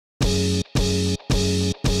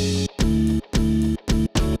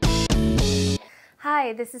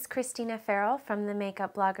Hi, this is Christina Farrell from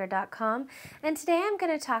themakeupblogger.com, and today I'm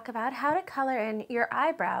going to talk about how to color in your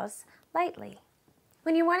eyebrows lightly.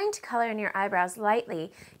 When you're wanting to color in your eyebrows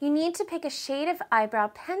lightly, you need to pick a shade of eyebrow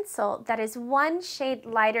pencil that is one shade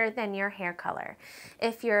lighter than your hair color.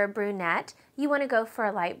 If you're a brunette, you want to go for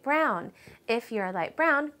a light brown. If you're a light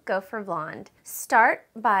brown, go for blonde. Start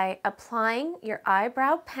by applying your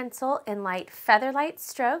eyebrow pencil in light feather-light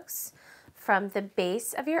strokes from the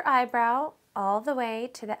base of your eyebrow all the way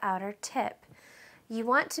to the outer tip. You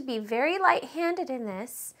want to be very light-handed in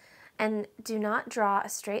this and do not draw a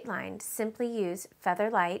straight line. Simply use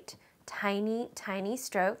feather-light, tiny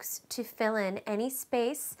strokes to fill in any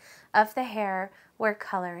space of the hair where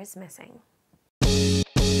color is missing.